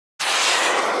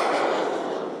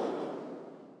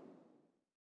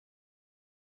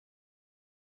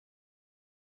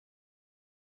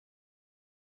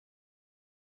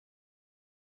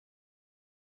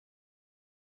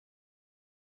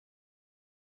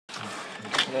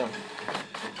No.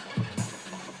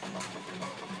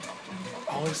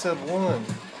 I only said one.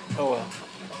 Oh well.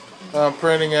 I'm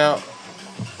printing out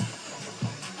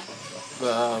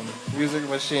the Music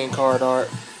Machine card art.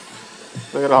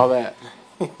 Look at all that.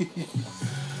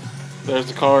 There's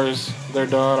the cars. They're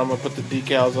done. I'm going to put the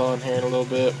decals on here in a little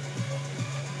bit.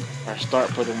 Or start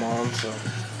putting them on. So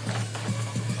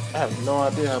I have no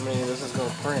idea how many of this is going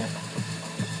to print.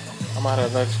 I might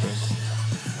have extras.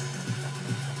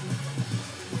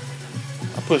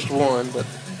 I pushed one, but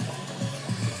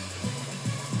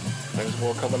there's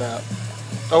more coming out.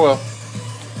 Oh well.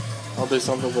 I'll do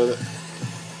something with it.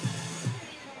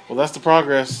 Well, that's the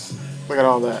progress. Look at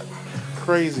all that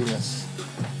craziness.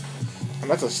 And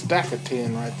that's a stack of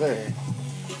 10 right there.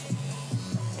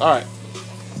 Alright.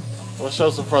 Let's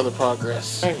show some further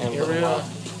progress. Right, here we are.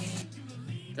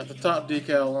 Got the top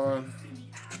decal on.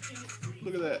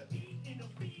 Look at that.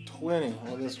 20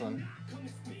 on this one.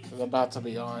 Is about to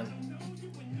be on.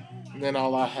 And then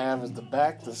all I have is the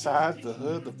back, the side, the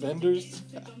hood, the fenders.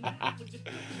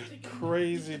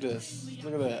 Craziness.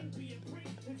 Look at that.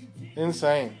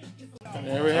 Insane. And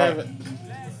there we have it.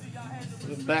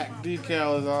 The back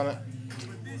decal is on it.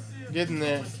 Getting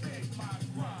there.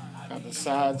 Got the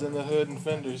sides and the hood and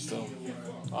fenders, so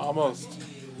almost.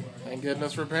 Thank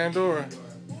goodness for Pandora.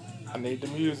 I need the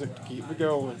music to keep me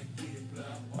going.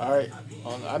 Alright,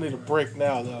 I need a break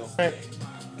now though. Alright,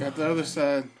 got the other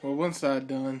side, well, one side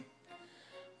done.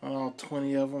 All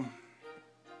 20 of them.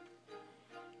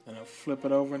 And I'll flip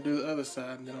it over and do the other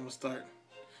side, and then I'm going to start.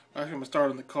 Actually, I'm going to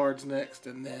start on the cards next,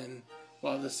 and then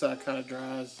while this side kind of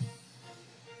dries,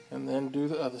 and then do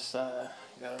the other side.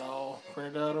 Got it all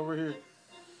printed out over here.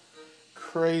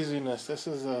 Craziness. This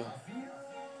is a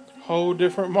whole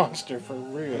different monster for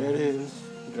real. There it is.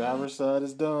 Driver's side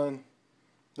is done.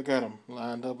 Look at them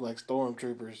lined up like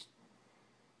stormtroopers.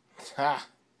 Ha!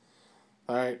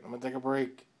 Alright, I'm going to take a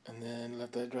break and then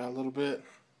let that dry a little bit.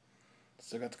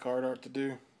 Still got the card art to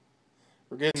do.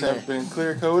 We're getting there. Have been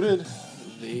clear coated.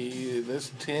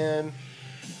 This tin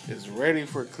is ready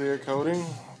for clear coating,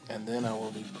 and then I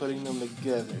will be putting them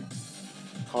together.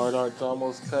 Card art's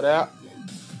almost cut out.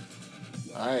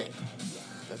 Alright,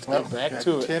 let's get back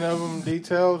to it. 10 of them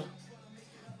detailed,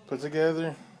 put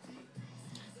together.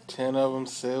 10 of them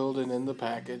sealed and in the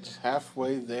package.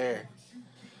 Halfway there.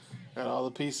 Got all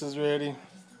the pieces ready.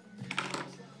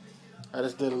 I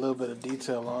just did a little bit of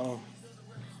detail on them.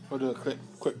 We'll do a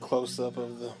quick close-up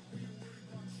of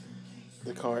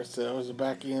the card set. That was the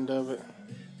back end of it.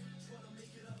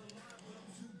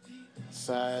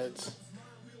 Sides.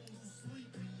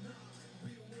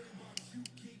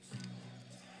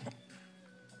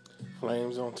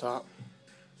 Flames on top.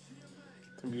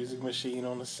 The Music Machine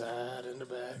on the side and the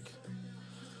back.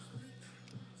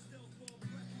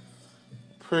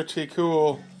 Pretty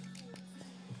cool.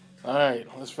 Alright,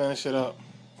 let's finish it up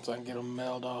so I can get them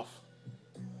mailed off.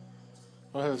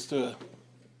 Well, let's do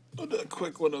a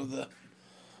quick one of the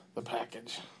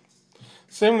package.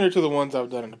 Similar to the ones I've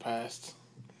done in the past.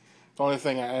 The only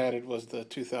thing I added was the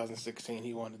 2016.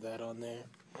 He wanted that on there.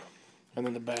 And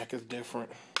then the back is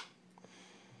different.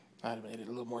 I made it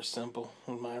a little more simple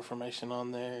with my information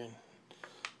on there and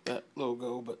that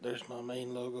logo, but there's my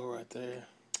main logo right there.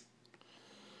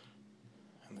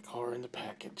 And the car in the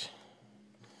package.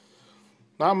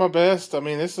 Not my best. I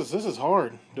mean, this is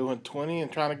hard. Doing 20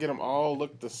 and trying to get them all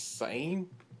look the same.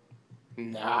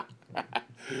 Nah.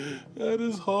 That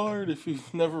is hard if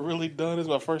you've never really done it. It's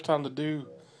my first time to do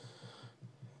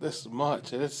this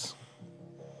much. It's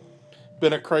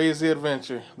been a crazy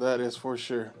adventure, that is for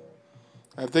sure.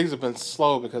 And things have been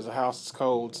slow because the house is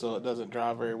cold, so it doesn't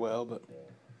dry very well, but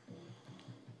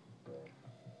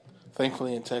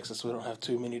thankfully in Texas we don't have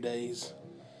too many days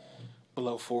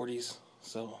below 40s,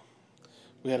 so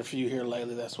we had a few here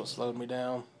lately. That's what slowed me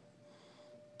down.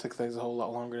 Took things a whole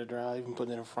lot longer to dry, even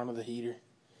putting it in front of the heater.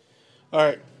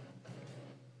 Alright.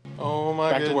 Oh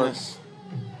my goodness.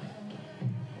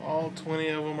 All 20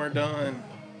 of them are done.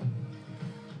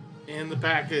 In the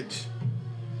package.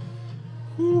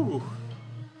 Whew.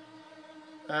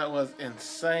 That was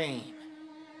insane.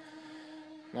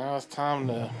 Now it's time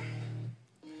to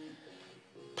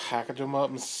package them up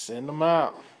and send them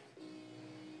out.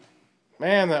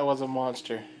 Man, that was a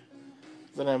monster.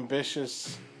 It's an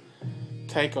ambitious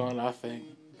take on, I think,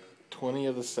 20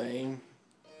 of the same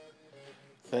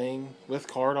thing with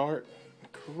card art.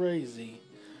 Crazy.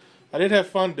 I did have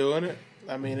fun doing it.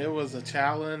 I mean, it was a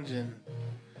challenge and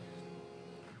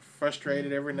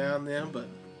frustrated every now and then, but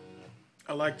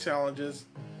I like challenges.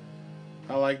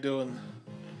 I like doing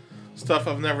stuff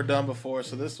I've never done before,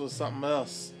 so this was something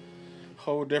else.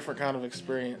 Whole different kind of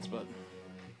experience, but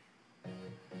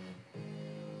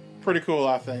Pretty cool,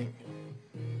 I think.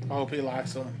 I hope he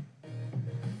likes them.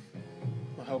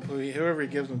 I hope whoever he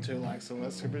gives them to likes them.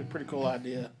 That's a pretty cool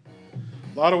idea.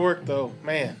 A lot of work, though.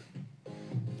 Man,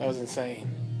 that was insane.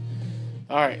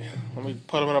 All right, let me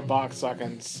put them in a box so I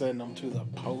can send them to the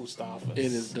post office.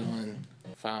 It is done.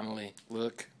 Finally.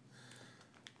 Look.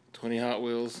 20 Hot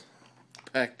Wheels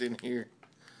packed in here.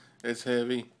 It's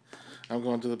heavy. I'm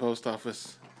going to the post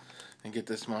office and get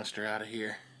this monster out of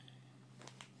here.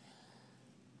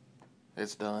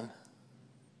 It's done.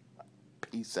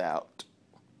 Peace out.